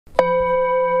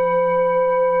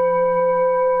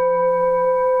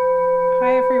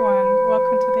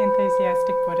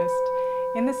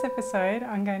episode,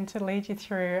 I'm going to lead you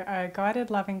through a guided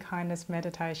loving kindness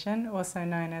meditation, also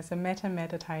known as a metta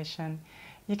meditation.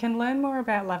 You can learn more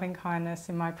about loving kindness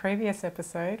in my previous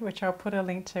episode, which I'll put a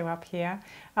link to up here.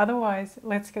 Otherwise,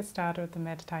 let's get started with the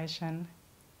meditation.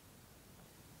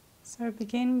 So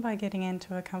begin by getting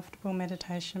into a comfortable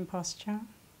meditation posture.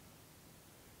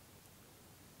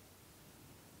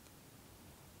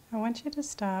 I want you to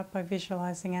start by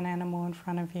visualizing an animal in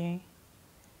front of you.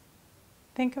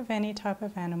 Think of any type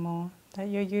of animal that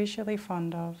you're usually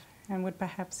fond of and would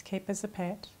perhaps keep as a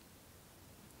pet.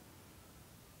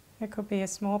 It could be a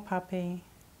small puppy,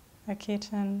 a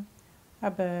kitten, a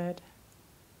bird,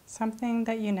 something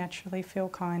that you naturally feel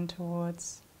kind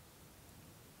towards.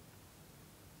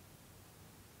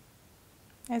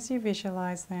 As you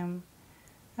visualize them,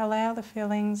 allow the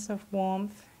feelings of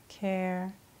warmth,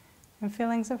 care, and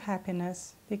feelings of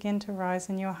happiness begin to rise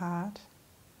in your heart.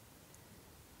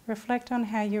 Reflect on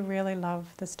how you really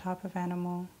love this type of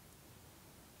animal.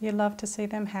 You love to see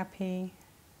them happy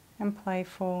and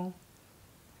playful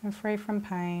and free from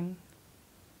pain.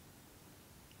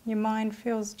 Your mind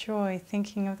feels joy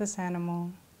thinking of this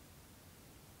animal.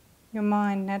 Your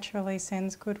mind naturally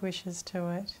sends good wishes to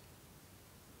it.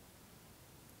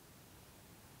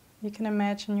 You can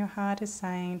imagine your heart is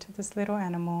saying to this little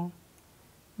animal,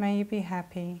 "May you be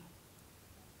happy.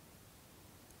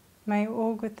 May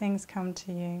all good things come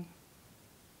to you."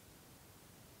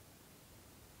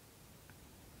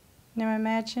 Now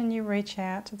imagine you reach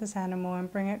out to this animal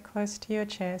and bring it close to your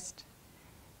chest.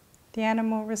 The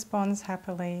animal responds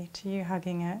happily to you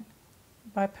hugging it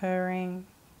by purring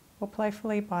or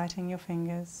playfully biting your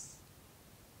fingers.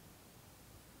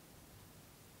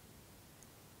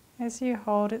 As you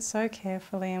hold it so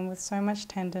carefully and with so much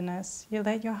tenderness, you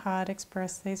let your heart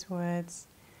express these words,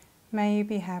 "May you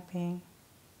be happy.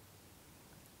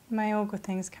 May all good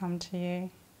things come to you.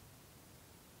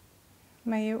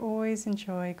 May you always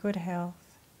enjoy good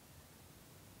health.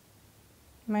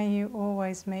 May you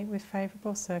always meet with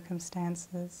favourable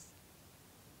circumstances.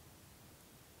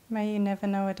 May you never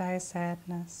know a day of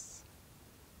sadness."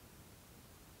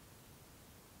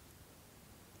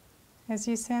 As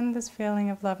you send this feeling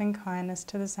of loving kindness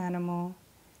to this animal,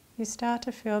 you start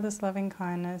to feel this loving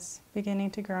kindness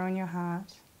beginning to grow in your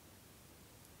heart.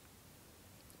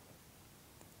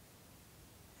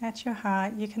 At your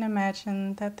heart, you can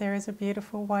imagine that there is a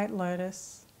beautiful white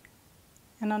lotus,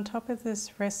 and on top of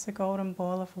this rests a golden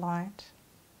ball of light.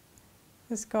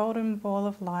 This golden ball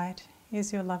of light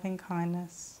is your loving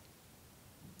kindness.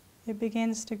 It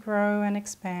begins to grow and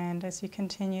expand as you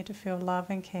continue to feel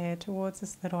love and care towards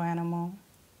this little animal.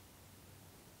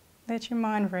 Let your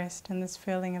mind rest in this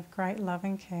feeling of great love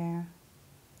and care,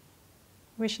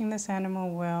 wishing this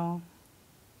animal well,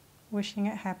 wishing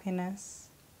it happiness,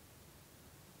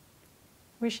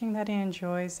 wishing that it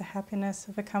enjoys the happiness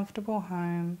of a comfortable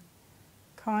home,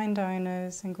 kind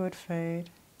owners and good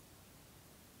food,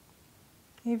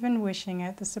 even wishing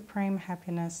it the supreme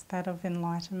happiness, that of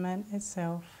enlightenment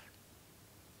itself.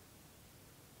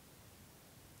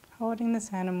 Holding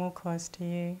this animal close to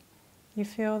you, you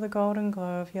feel the golden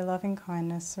glow of your loving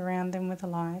kindness surround them with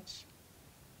light.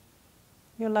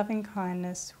 Your loving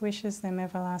kindness wishes them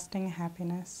everlasting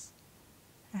happiness,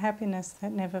 a happiness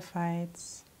that never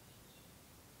fades.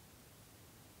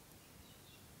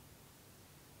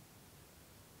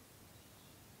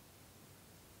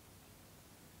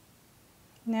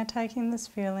 Now, taking this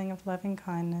feeling of loving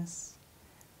kindness,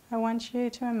 I want you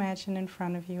to imagine in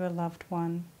front of you a loved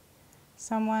one,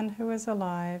 someone who is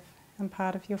alive and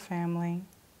part of your family.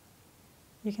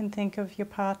 You can think of your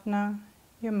partner,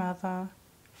 your mother,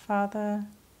 father,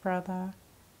 brother,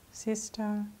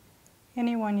 sister,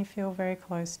 anyone you feel very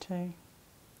close to.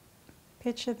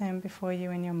 Picture them before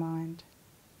you in your mind.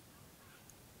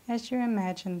 As you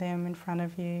imagine them in front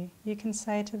of you, you can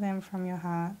say to them from your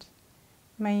heart,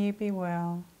 "May you be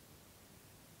well.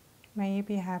 May you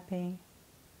be happy.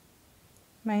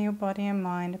 May your body and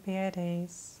mind be at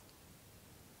ease.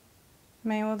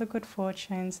 May all the good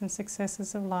fortunes and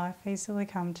successes of life easily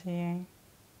come to you.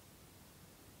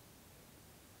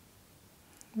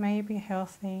 May you be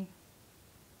healthy.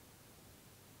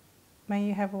 May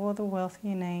you have all the wealth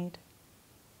you need.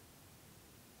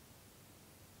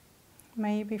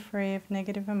 May you be free of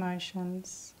negative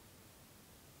emotions.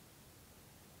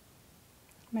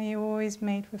 May you always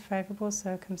meet with favourable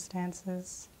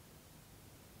circumstances.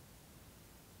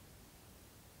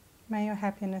 May your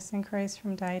happiness increase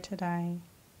from day to day.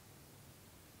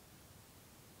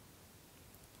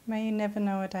 May you never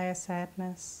know a day of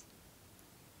sadness.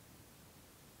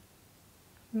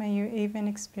 May you even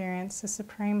experience the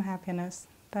supreme happiness,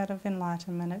 that of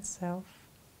enlightenment itself.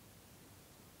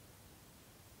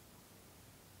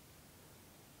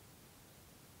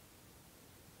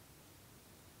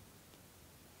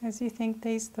 As you think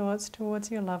these thoughts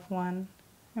towards your loved one,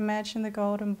 imagine the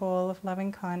golden ball of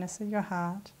loving kindness at your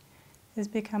heart is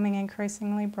becoming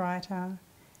increasingly brighter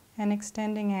and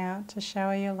extending out to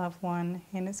shower your loved one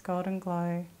in its golden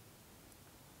glow.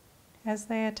 As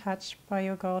they are touched by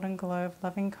your golden glow of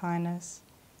loving kindness,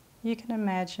 you can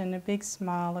imagine a big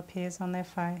smile appears on their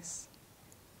face.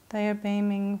 They are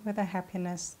beaming with a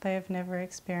happiness they have never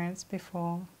experienced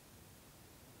before.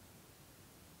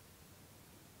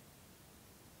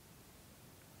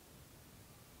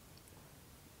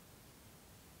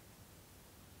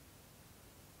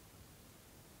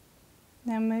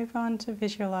 Now move on to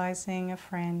visualizing a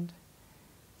friend,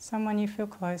 someone you feel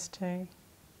close to.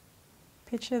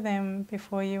 Picture them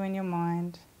before you in your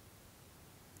mind.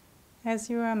 As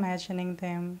you are imagining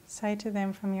them, say to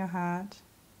them from your heart,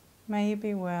 "May you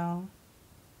be well.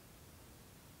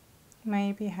 May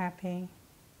you be happy.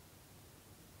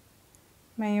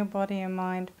 May your body and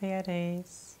mind be at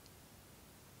ease.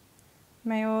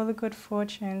 May all the good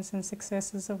fortunes and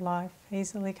successes of life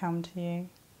easily come to you.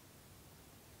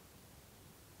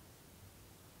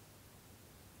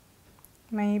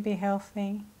 May you be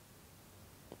healthy.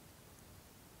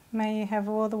 May you have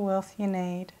all the wealth you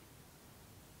need.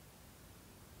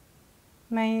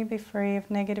 May you be free of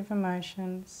negative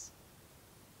emotions.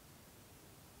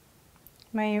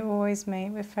 May you always meet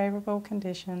with favourable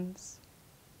conditions.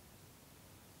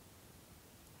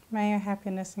 May your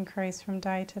happiness increase from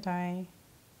day to day.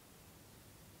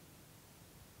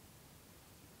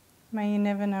 May you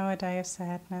never know a day of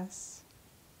sadness.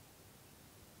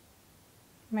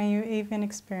 May you even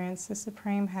experience the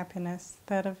supreme happiness,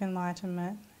 that of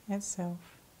enlightenment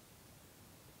itself."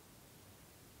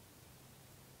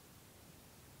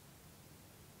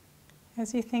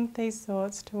 As you think these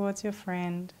thoughts towards your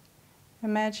friend,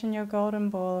 imagine your golden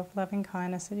ball of loving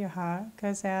kindness at your heart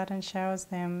goes out and showers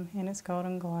them in its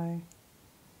golden glow.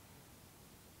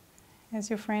 As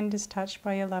your friend is touched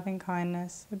by your loving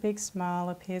kindness, a big smile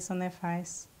appears on their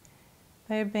face.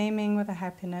 They are beaming with a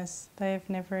happiness they have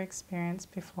never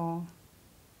experienced before.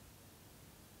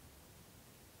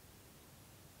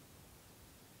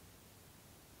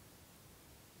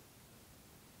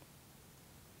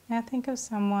 Now think of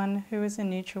someone who is a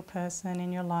neutral person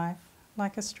in your life,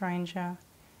 like a stranger.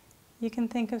 You can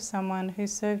think of someone who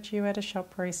served you at a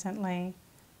shop recently,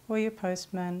 or your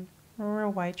postman, or a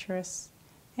waitress,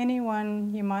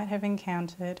 anyone you might have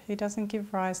encountered who doesn't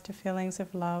give rise to feelings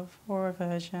of love or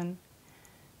aversion.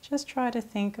 Just try to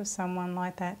think of someone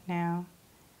like that now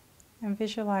and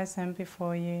visualize them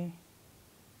before you.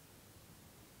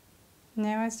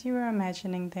 Now as you are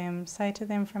imagining them, say to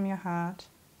them from your heart,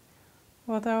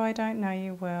 "Although I don't know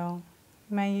you well,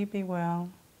 may you be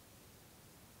well.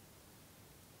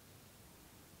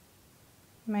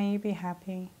 May you be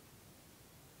happy.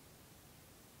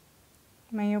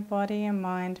 May your body and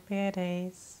mind be at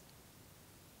ease.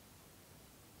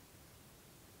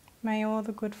 May all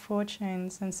the good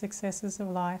fortunes and successes of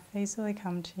life easily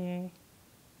come to you.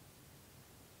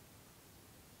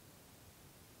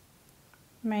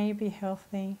 May you be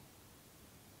healthy.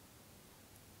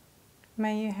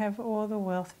 May you have all the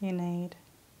wealth you need.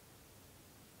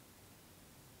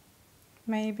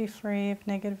 May you be free of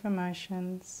negative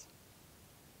emotions.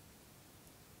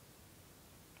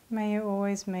 May you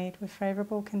always meet with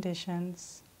favourable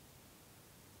conditions.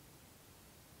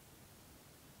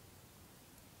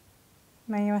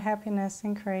 May your happiness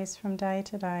increase from day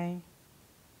to day.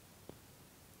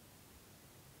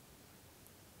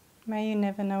 May you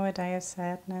never know a day of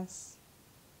sadness.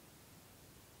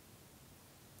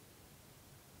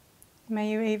 May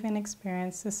you even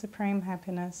experience the supreme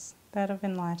happiness, that of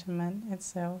enlightenment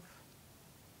itself."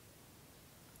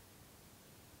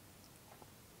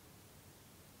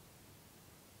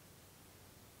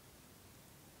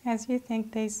 As you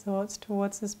think these thoughts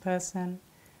towards this person,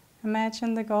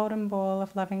 imagine the golden ball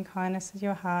of loving kindness at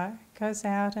your heart goes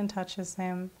out and touches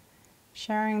them,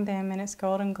 showering them in its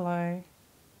golden glow.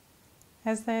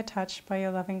 As they are touched by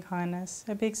your loving kindness,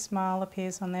 a big smile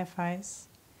appears on their face.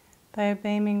 They are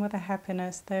beaming with a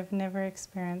happiness they have never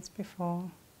experienced before.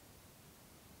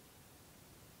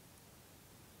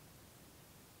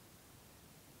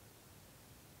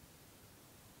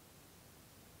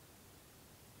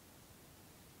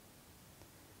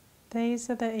 These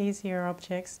are the easier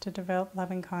objects to develop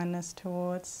loving kindness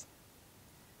towards.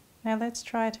 Now let's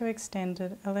try to extend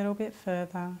it a little bit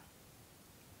further.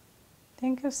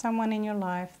 Think of someone in your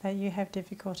life that you have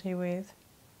difficulty with,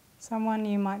 someone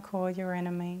you might call your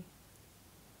enemy.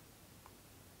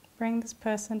 Bring this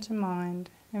person to mind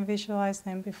and visualize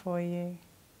them before you.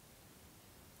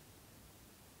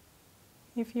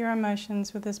 If your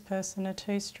emotions with this person are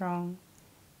too strong,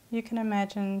 you can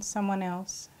imagine someone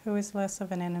else who is less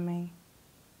of an enemy.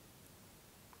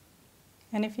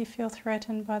 And if you feel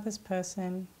threatened by this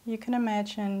person, you can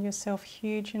imagine yourself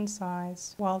huge in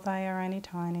size while they are only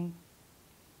tiny.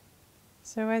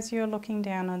 So as you're looking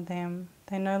down on them,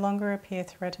 they no longer appear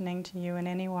threatening to you in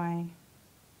any way.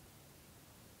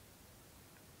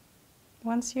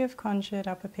 Once you have conjured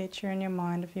up a picture in your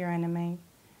mind of your enemy,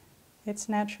 it's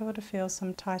natural to feel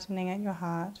some tightening at your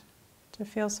heart, to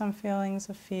feel some feelings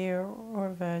of fear or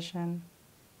aversion.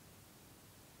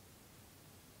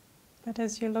 But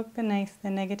as you look beneath the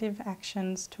negative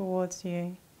actions towards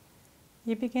you,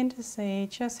 you begin to see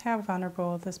just how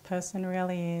vulnerable this person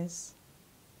really is.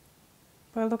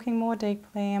 By looking more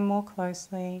deeply and more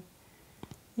closely,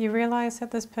 you realize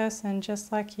that this person,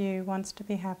 just like you, wants to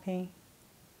be happy,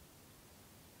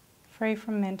 free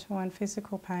from mental and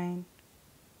physical pain,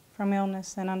 from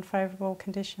illness and unfavorable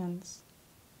conditions.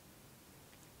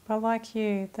 But like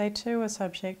you, they too are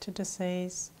subject to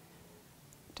disease,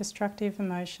 destructive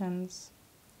emotions,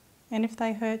 and if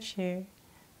they hurt you,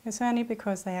 it's only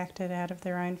because they acted out of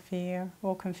their own fear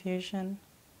or confusion.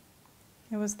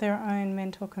 It was their own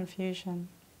mental confusion.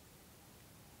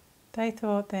 They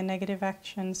thought their negative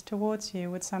actions towards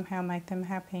you would somehow make them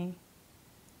happy,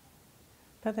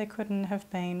 but they couldn't have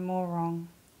been more wrong.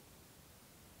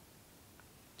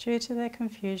 Due to their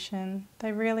confusion,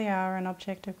 they really are an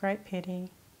object of great pity.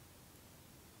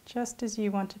 Just as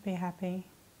you want to be happy,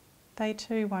 they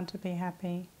too want to be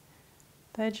happy.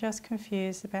 They're just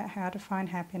confused about how to find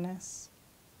happiness.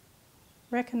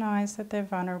 Recognize that they're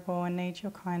vulnerable and need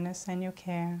your kindness and your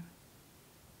care.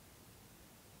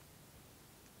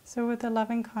 So with the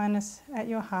loving kindness at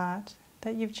your heart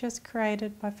that you've just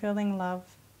created by feeling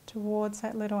love towards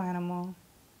that little animal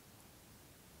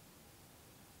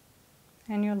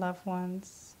and your loved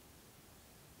ones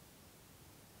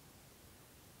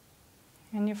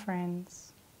and your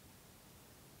friends,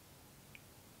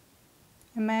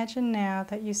 imagine now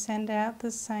that you send out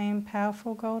the same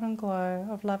powerful golden glow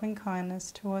of loving kindness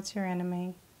towards your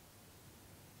enemy.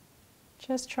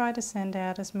 Just try to send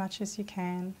out as much as you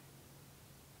can.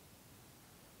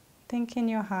 Think in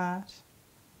your heart,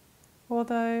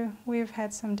 although we have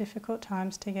had some difficult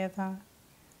times together,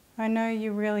 I know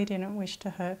you really didn't wish to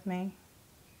hurt me.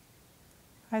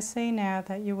 I see now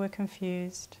that you were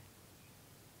confused.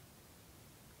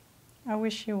 I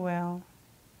wish you well.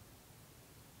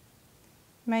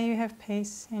 May you have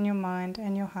peace in your mind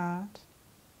and your heart.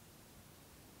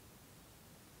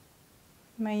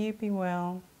 May you be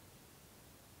well.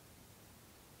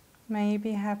 May you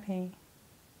be happy.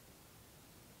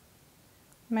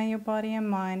 May your body and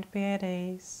mind be at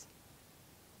ease.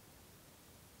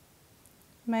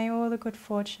 May all the good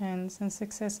fortunes and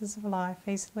successes of life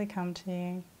easily come to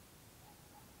you.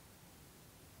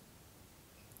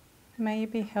 May you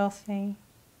be healthy.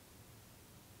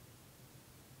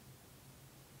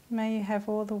 May you have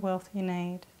all the wealth you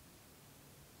need.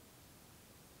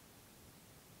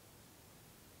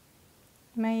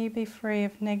 May you be free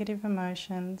of negative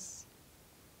emotions.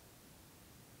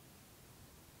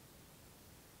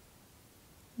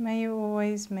 May you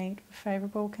always meet with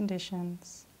favourable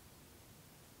conditions.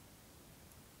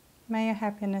 May your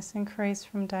happiness increase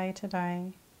from day to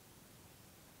day.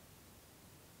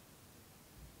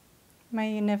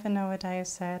 May you never know a day of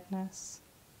sadness.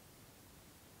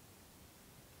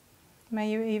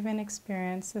 May you even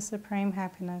experience the supreme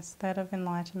happiness, that of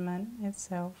enlightenment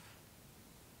itself.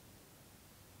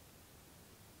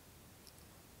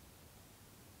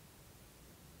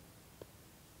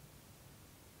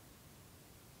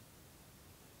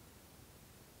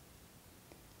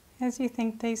 As you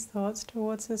think these thoughts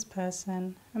towards this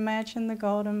person, imagine the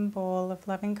golden ball of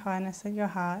loving kindness at your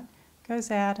heart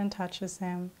goes out and touches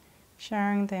them,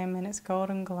 showering them in its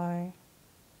golden glow.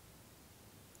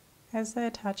 As they are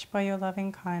touched by your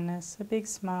loving kindness, a big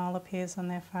smile appears on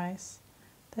their face.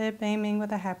 They are beaming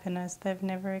with a happiness they've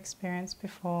never experienced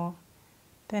before.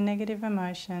 Their negative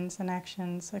emotions and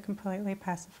actions are completely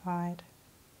pacified.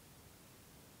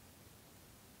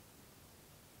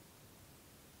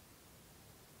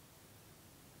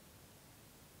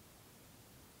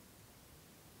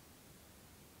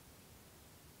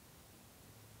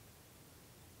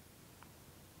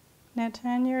 Now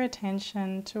turn your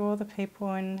attention to all the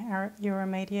people in your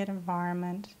immediate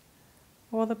environment,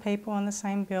 all the people in the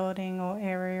same building or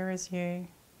area as you.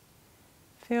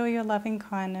 Feel your loving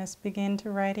kindness begin to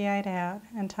radiate out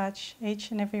and touch each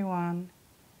and every one,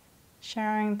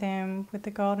 showering them with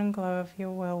the golden glow of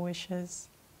your well wishes.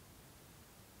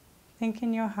 Think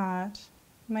in your heart,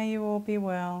 may you all be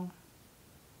well.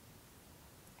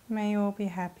 May you all be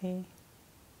happy.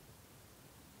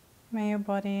 May your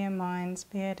body and minds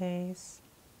be at ease.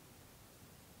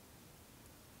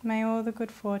 May all the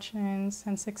good fortunes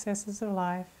and successes of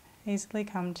life easily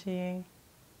come to you.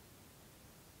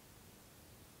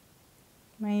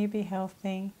 May you be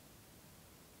healthy.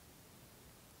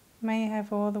 May you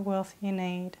have all the wealth you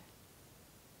need.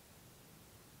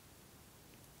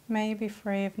 May you be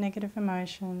free of negative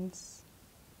emotions.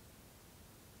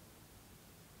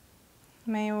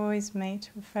 May you always meet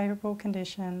with favourable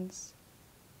conditions.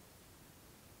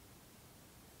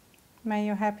 May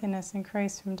your happiness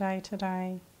increase from day to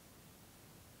day.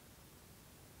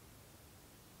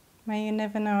 May you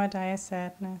never know a day of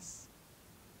sadness.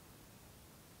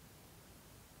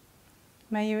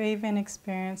 May you even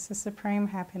experience the supreme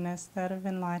happiness, that of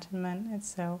enlightenment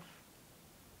itself.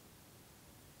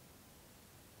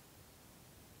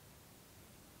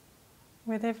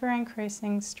 With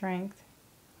ever-increasing strength,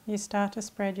 you start to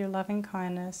spread your loving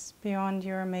kindness beyond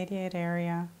your immediate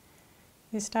area.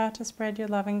 You start to spread your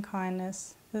loving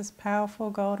kindness, this powerful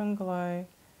golden glow,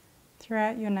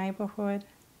 throughout your neighbourhood,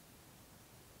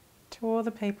 to all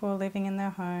the people living in their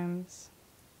homes,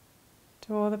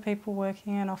 to all the people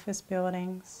working in office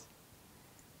buildings,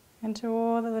 and to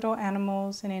all the little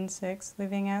animals and insects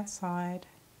living outside.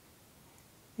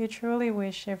 You truly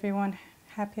wish everyone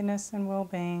happiness and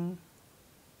well-being.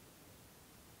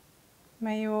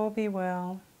 May you all be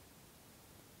well.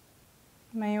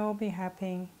 May you all be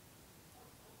happy.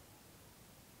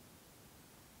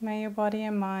 May your body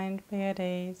and mind be at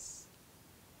ease.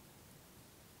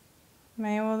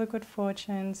 May all the good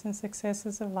fortunes and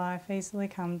successes of life easily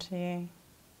come to you.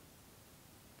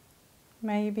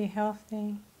 May you be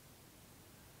healthy.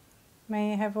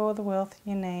 May you have all the wealth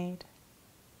you need.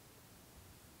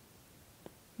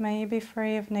 May you be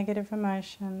free of negative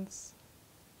emotions.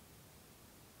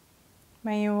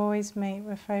 May you always meet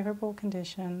with favourable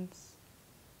conditions.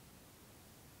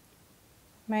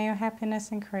 May your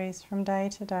happiness increase from day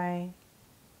to day.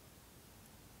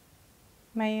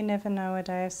 May you never know a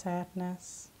day of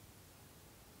sadness.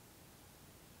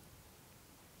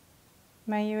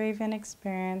 May you even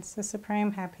experience the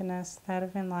supreme happiness, that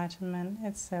of enlightenment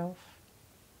itself.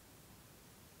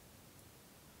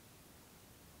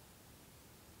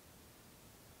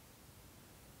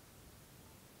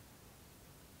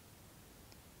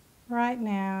 Right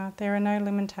now, there are no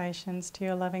limitations to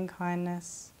your loving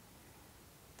kindness.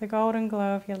 The golden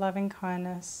glow of your loving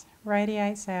kindness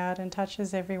radiates out and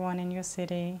touches everyone in your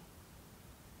city,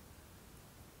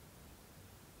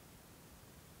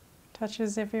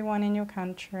 touches everyone in your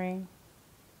country,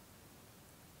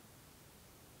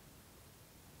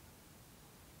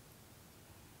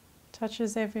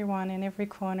 touches everyone in every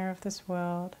corner of this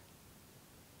world.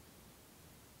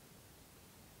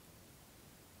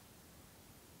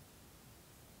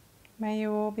 May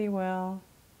you all be well.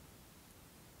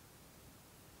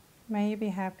 May you be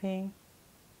happy.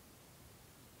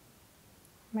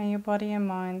 May your body and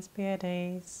minds be at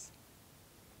ease.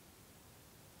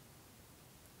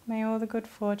 May all the good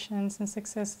fortunes and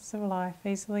successes of life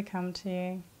easily come to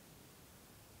you.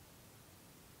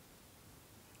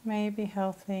 May you be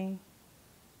healthy.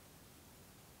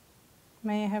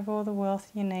 May you have all the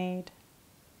wealth you need.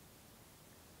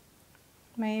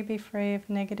 May you be free of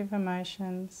negative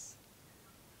emotions.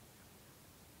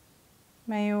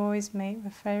 May you always meet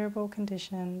with favourable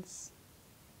conditions.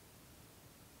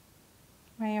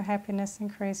 May your happiness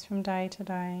increase from day to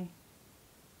day.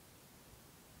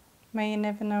 May you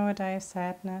never know a day of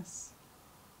sadness.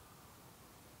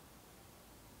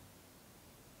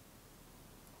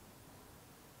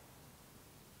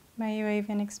 May you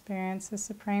even experience the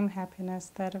supreme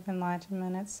happiness, that of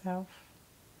enlightenment itself.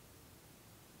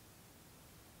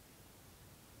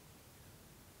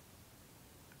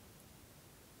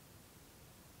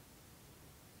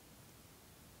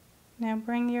 Now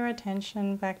bring your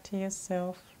attention back to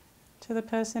yourself, to the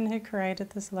person who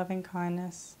created this loving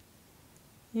kindness.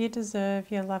 You deserve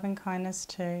your loving kindness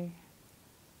too.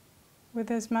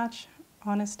 With as much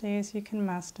honesty as you can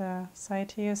muster, say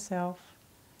to yourself,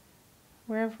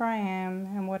 wherever I am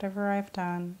and whatever I've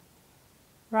done,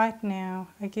 right now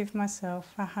I give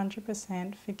myself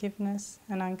 100% forgiveness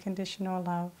and unconditional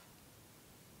love.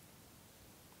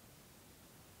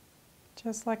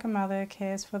 Just like a mother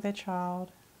cares for their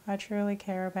child, I truly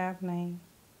care about me.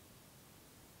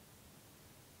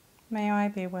 May I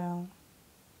be well.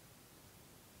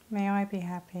 May I be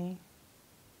happy.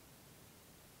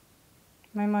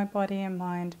 May my body and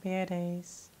mind be at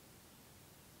ease.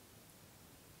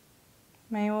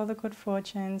 May all the good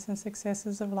fortunes and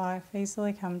successes of life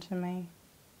easily come to me.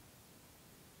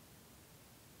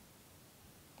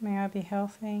 May I be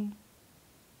healthy.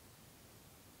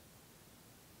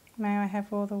 May I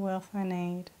have all the wealth I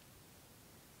need.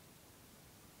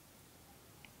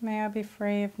 May I be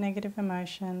free of negative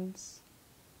emotions.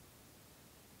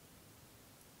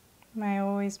 May I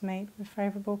always meet with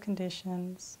favourable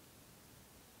conditions.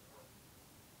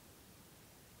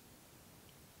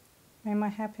 May my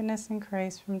happiness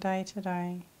increase from day to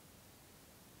day.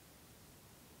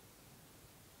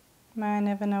 May I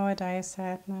never know a day of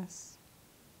sadness.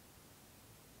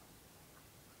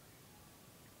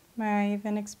 May I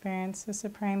even experience the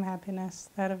supreme happiness,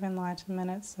 that of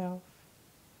enlightenment itself.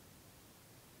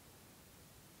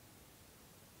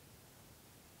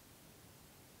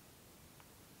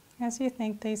 As you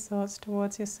think these thoughts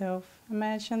towards yourself,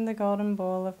 imagine the golden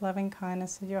ball of loving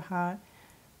kindness of your heart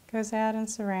goes out and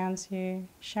surrounds you,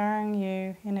 showering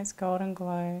you in its golden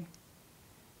glow.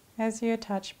 As you are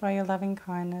touched by your loving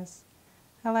kindness,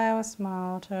 allow a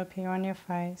smile to appear on your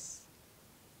face.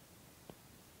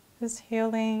 This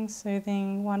healing,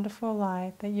 soothing, wonderful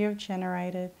light that you have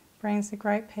generated brings a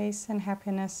great peace and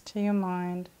happiness to your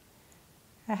mind,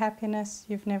 a happiness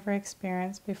you've never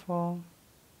experienced before.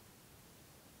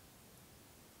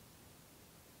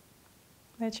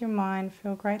 Let your mind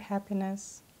feel great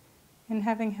happiness in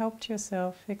having helped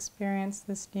yourself experience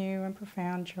this new and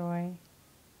profound joy.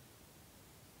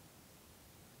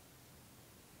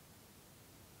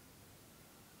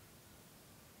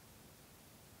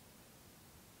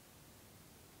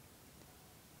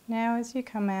 Now, as you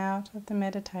come out of the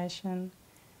meditation,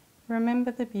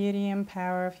 remember the beauty and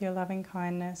power of your loving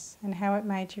kindness and how it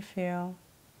made you feel.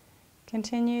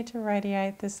 Continue to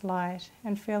radiate this light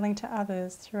and feeling to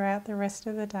others throughout the rest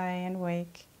of the day and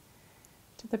week,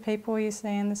 to the people you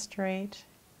see in the street,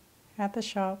 at the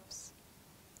shops,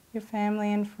 your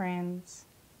family and friends.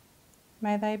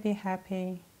 May they be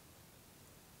happy.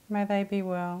 May they be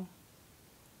well.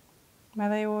 May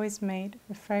they always meet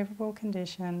with favourable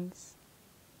conditions.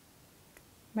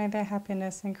 May their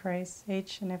happiness increase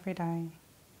each and every day.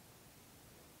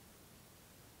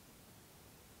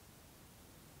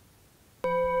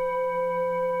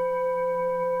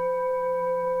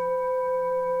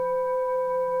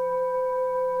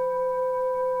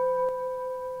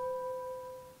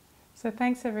 So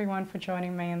thanks everyone for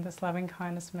joining me in this loving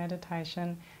kindness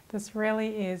meditation. This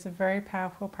really is a very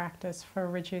powerful practice for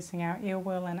reducing our ill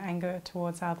will and anger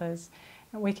towards others.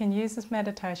 We can use this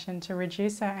meditation to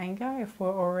reduce our anger if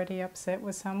we're already upset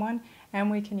with someone, and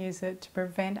we can use it to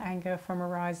prevent anger from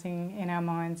arising in our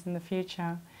minds in the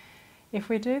future. If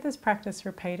we do this practice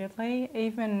repeatedly,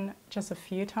 even just a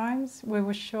few times, we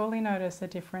will surely notice a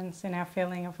difference in our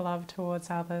feeling of love towards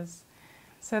others.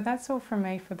 So that's all from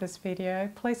me for this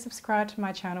video. Please subscribe to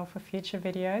my channel for future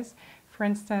videos. For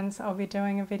instance, I'll be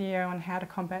doing a video on how to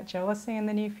combat jealousy in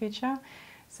the near future.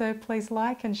 So please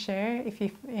like and share if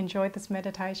you've enjoyed this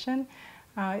meditation.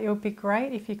 It would be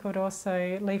great if you could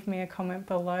also leave me a comment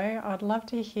below. I'd love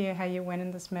to hear how you went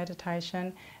in this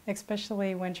meditation,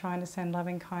 especially when trying to send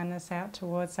loving kindness out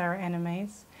towards our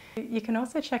enemies. You can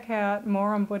also check out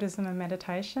more on Buddhism and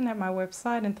meditation at my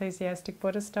website,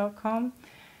 enthusiasticbuddhist.com.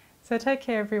 So take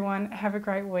care everyone, have a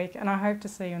great week, and I hope to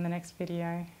see you in the next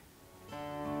video.